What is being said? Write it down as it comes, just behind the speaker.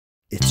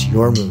It's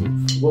your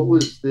move. What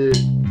was the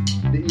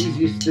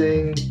easiest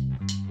thing,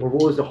 or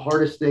what was the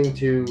hardest thing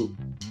to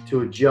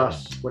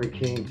adjust when it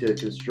came to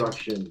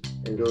construction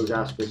and those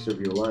aspects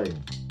of your life?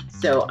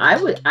 So I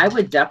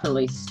would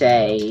definitely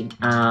say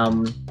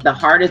the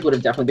hardest would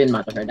have definitely been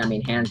motherhood. I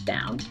mean, hands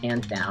down,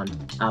 hands down.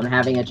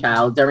 Having a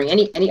child during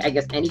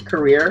any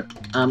career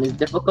is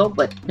difficult,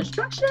 but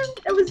construction,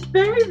 it was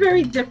very,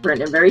 very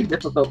different and very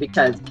difficult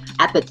because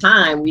at the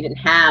time we didn't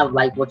have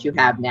like what you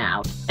have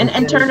now.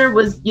 And Turner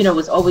was,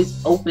 was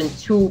always open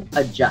to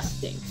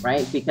adjusting,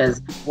 right?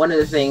 Because one of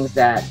the things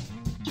that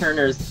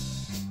Turner's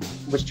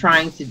was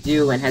trying to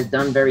do and has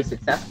done very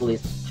successfully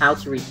is how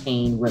to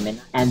retain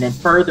women, and then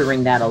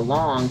furthering that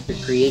along to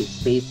create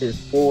spaces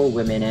for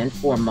women and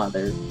for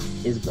mothers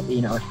is,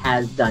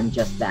 has done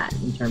just that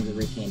in terms of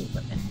retaining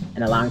women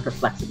and allowing for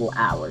flexible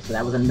hours. So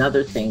that was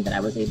another thing that I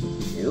was able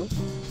to do.